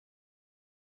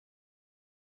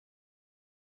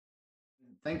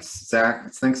Thanks,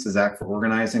 Zach. Thanks to Zach for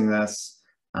organizing this.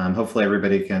 Hopefully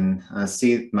everybody can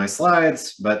see my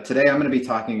slides, but today I'm going to be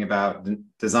talking about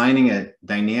designing a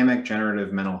dynamic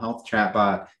generative mental health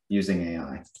chatbot using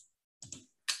AI.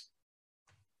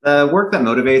 The work that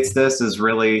motivates this is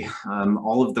really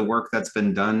all of the work that's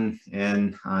been done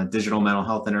in digital mental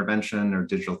health intervention or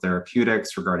digital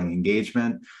therapeutics regarding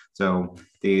engagement. So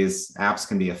these apps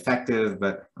can be effective,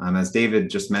 but as David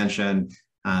just mentioned,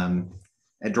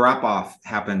 a drop-off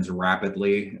happens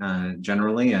rapidly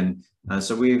generally. And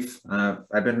so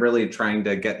I've been really trying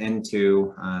to get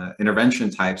into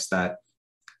intervention types that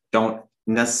don't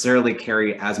necessarily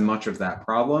carry as much of that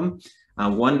problem.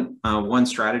 One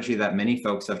strategy that many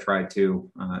folks have tried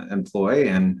to employ,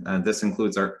 and this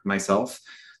includes myself,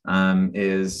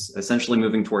 is essentially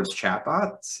moving towards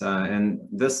chatbots. And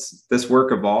this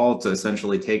work evolved to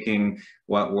essentially taking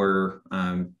what were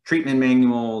treatment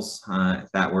manuals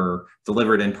that were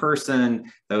delivered in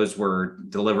person. Those were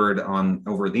delivered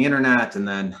over the internet. And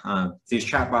then these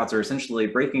chatbots are essentially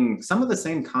breaking some of the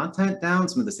same content down,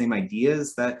 some of the same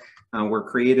ideas that were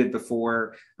created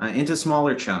before into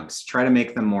smaller chunks, try to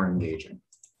make them more engaging.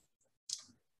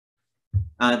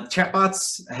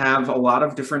 Chatbots have a lot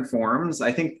of different forms.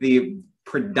 I think the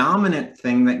predominant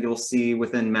thing that you'll see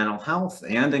within mental health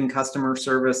and in customer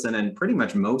service and in pretty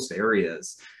much most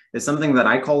areas is something that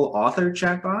I call authored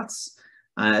chatbots.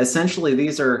 Essentially,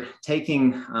 these are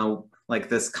taking like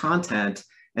this content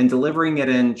and delivering it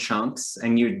in chunks,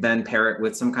 and you then pair it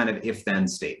with some kind of if-then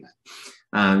statement.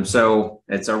 So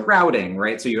it's a routing,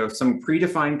 right? So you have some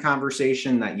predefined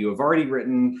conversation that you have already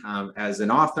written as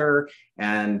an author,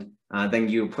 and then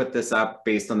you put this up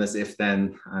based on this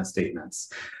if-then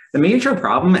statements. The major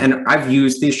problem, and I've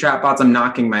used these chatbots, I'm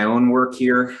knocking my own work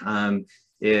here,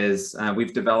 is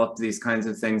we've developed these kinds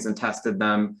of things and tested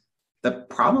them. The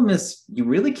problem is you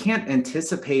really can't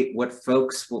anticipate what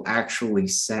folks will actually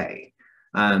say.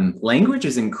 Language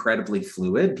is incredibly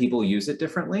fluid. People use it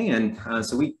differently. And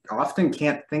so we often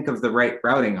can't think of the right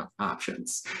routing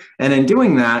options. And in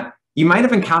doing that, you might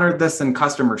have encountered this in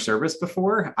customer service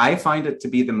before. I find it to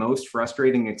be the most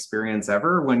frustrating experience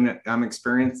ever when I'm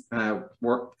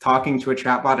talking to a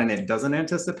chatbot and it doesn't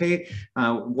anticipate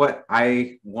what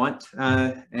I want.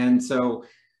 And so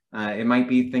it might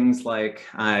be things like,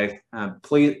 the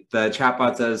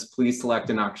chatbot says, please select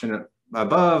an option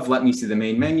above, let me see the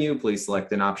main menu, please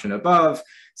select an option above,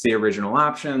 see original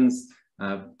options.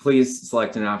 Please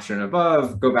select an option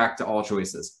above, go back to all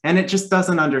choices. And it just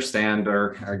doesn't understand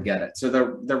or get it. So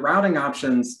the routing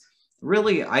options,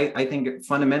 really, I think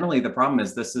fundamentally the problem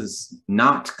is this is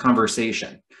not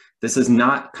conversation. This is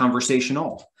not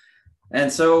conversational.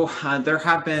 And so there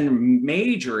have been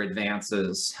major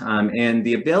advances in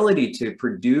the ability to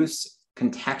produce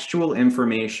contextual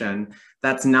information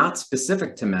that's not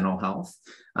specific to mental health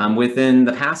within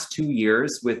the past 2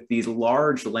 years with these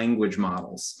large language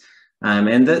models.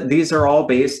 These are all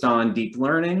based on deep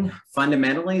learning.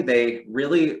 Fundamentally, they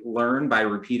really learn by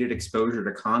repeated exposure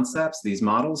to concepts. These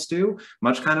models do,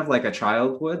 much kind of like a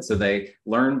child would. So they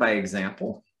learn by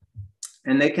example.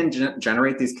 And they can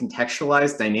generate these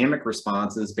contextualized dynamic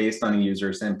responses based on a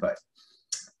user's input.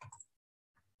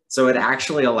 So it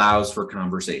actually allows for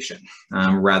conversation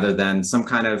rather than some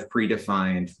kind of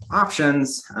predefined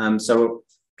options. So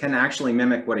can actually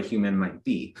mimic what a human might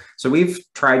be. So we've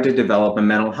tried to develop a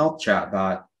mental health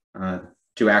chatbot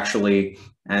to actually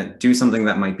do something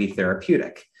that might be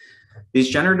therapeutic. These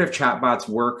generative chatbots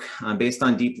work based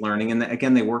on deep learning, and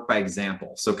again, they work by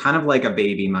example. So kind of like a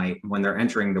baby might when they're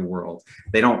entering the world.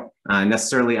 They don't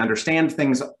necessarily understand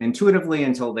things intuitively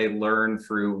until they learn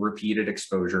through repeated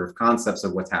exposure of concepts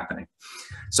of what's happening.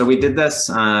 So we did this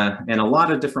in a lot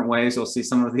of different ways. You'll see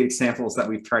some of the examples that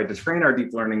we've tried to train our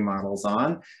deep learning models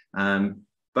on,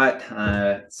 but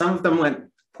some of them went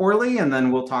poorly, and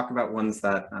then we'll talk about ones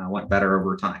that went better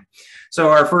over time. So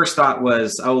our first thought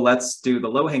was, oh, let's do the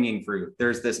low-hanging fruit.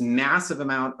 There's this massive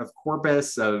amount of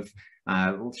corpus of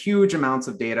huge amounts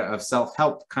of data of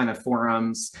self-help kind of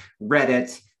forums,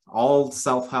 Reddit, all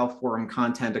self-help forum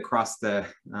content across the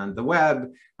web.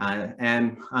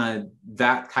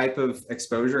 That type of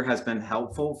exposure has been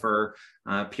helpful for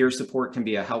peer support, can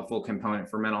be a helpful component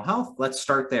for mental health. Let's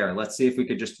start there. Let's see if we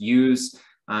could just use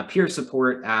peer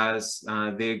support as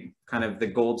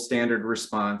the gold standard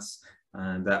response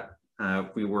that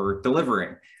we were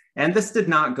delivering. And this did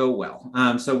not go well.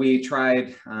 So we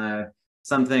tried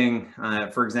something,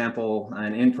 for example,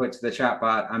 an input to the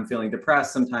chatbot, I'm feeling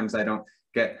depressed, sometimes I don't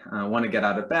want to get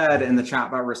out of bed, and the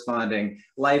chatbot responding,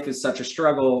 life is such a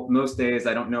struggle. Most days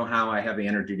I don't know how I have the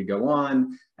energy to go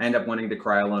on. I end up wanting to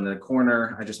cry alone in a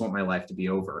corner. I just want my life to be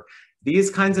over.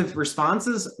 These kinds of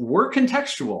responses were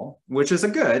contextual, which is a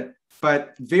good,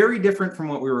 but very different from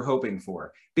what we were hoping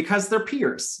for because they're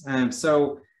peers. And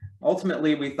so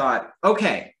ultimately we thought,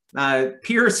 okay,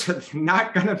 peers are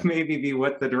not going to maybe be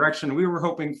what the direction we were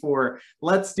hoping for.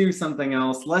 Let's do something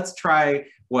else. Let's try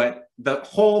what the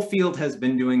whole field has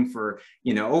been doing for,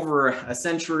 over a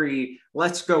century.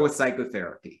 Let's go with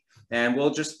psychotherapy, and we'll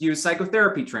just use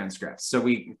psychotherapy transcripts. So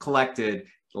we collected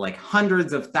like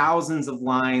hundreds of thousands of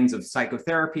lines of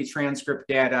psychotherapy transcript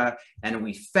data, and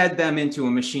we fed them into a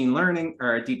machine learning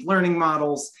or deep learning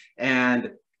models.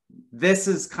 And this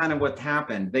is kind of what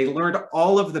happened. They learned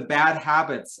all of the bad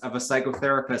habits of a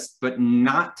psychotherapist, but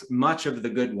not much of the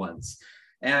good ones.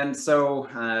 And so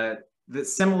the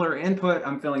similar input,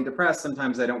 I'm feeling depressed.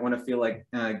 Sometimes I don't want to feel like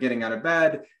getting out of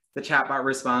bed. The chatbot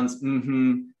responds,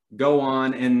 go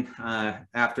on. And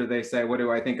after they say, what do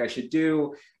I think I should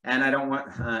do? And I don't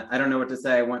know what to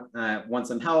say. I want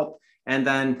some help. And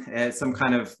then some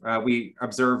kind of, we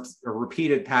observed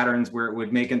repeated patterns where it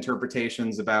would make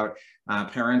interpretations about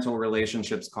parental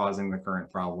relationships causing the current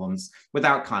problems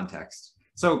without context.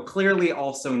 So clearly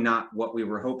also not what we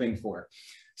were hoping for.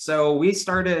 So we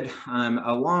started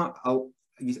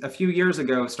a few years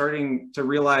ago, starting to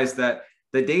realize that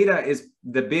the data is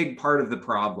the big part of the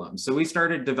problem. So we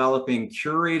started developing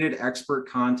curated expert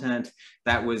content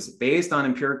that was based on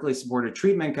empirically supported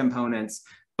treatment components,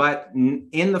 but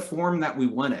in the form that we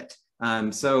wanted.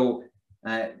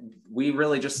 We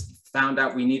really just found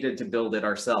out we needed to build it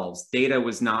ourselves. Data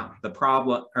was not the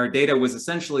problem, or data was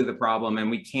essentially the problem, and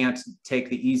we can't take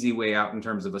the easy way out in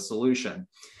terms of a solution.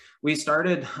 We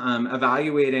started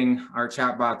evaluating our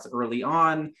chatbots early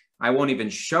on. I won't even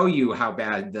show you how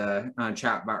bad the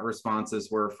chatbot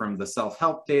responses were from the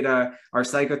self-help data. Our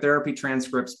psychotherapy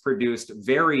transcripts produced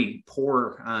very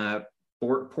poor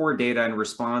data and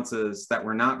responses that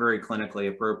were not very clinically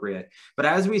appropriate. But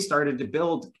as we started to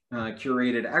build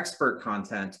curated expert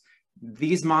content,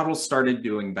 these models started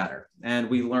doing better, and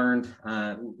we learned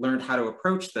how to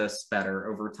approach this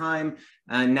better over time.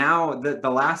 And now the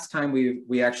last time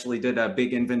we actually did a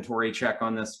big inventory check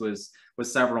on this was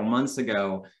several months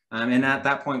ago, and at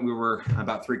that point we were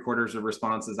about 3/4 of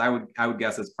responses. I would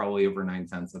guess it's probably over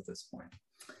 9/10 at this point.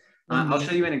 I'll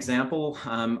show you an example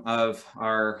of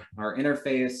our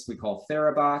interface we call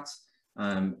Therabot.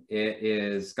 It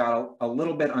is got a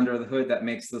little bit under the hood that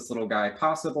makes this little guy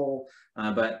possible,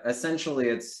 but essentially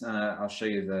it's, I'll show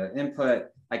you the input.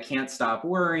 I can't stop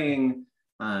worrying.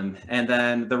 And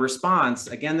then the response,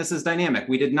 again, this is dynamic.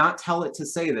 We did not tell it to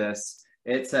say this.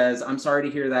 It says, I'm sorry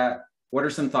to hear that. What are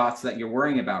some thoughts that you're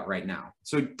worrying about right now?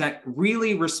 So that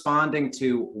really responding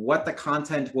to what the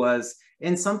content was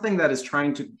in something that is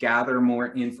trying to gather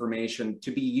more information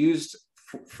to be used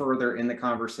further in the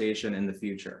conversation in the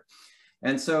future.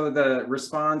 And so the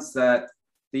response that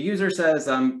the user says,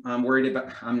 I'm worried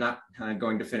about, I'm not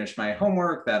going to finish my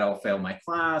homework, that I'll fail my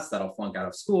class, that I'll flunk out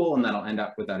of school, and that I'll end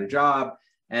up without a job.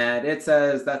 And it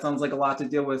says, that sounds like a lot to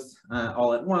deal with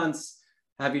all at once.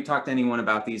 Have you talked to anyone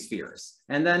about these fears?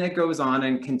 And then it goes on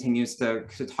and continues to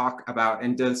talk about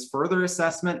and does further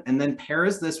assessment and then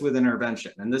pairs this with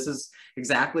intervention. And this is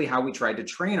exactly how we tried to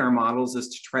train our models, is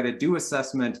to try to do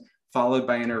assessment followed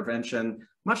by intervention,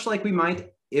 much like we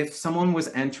might if someone was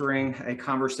entering a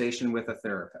conversation with a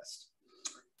therapist.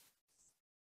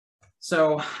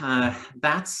 So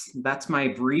that's my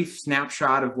brief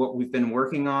snapshot of what we've been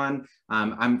working on.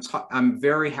 I'm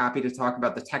very happy to talk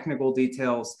about the technical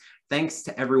details. Thanks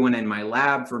to everyone in my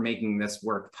lab for making this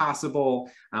work possible.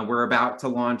 We're about to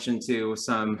launch into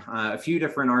a few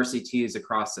different RCTs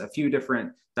across a few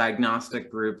different diagnostic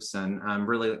groups, and I'm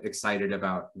really excited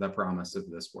about the promise of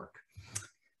this work.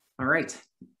 All right,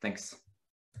 thanks.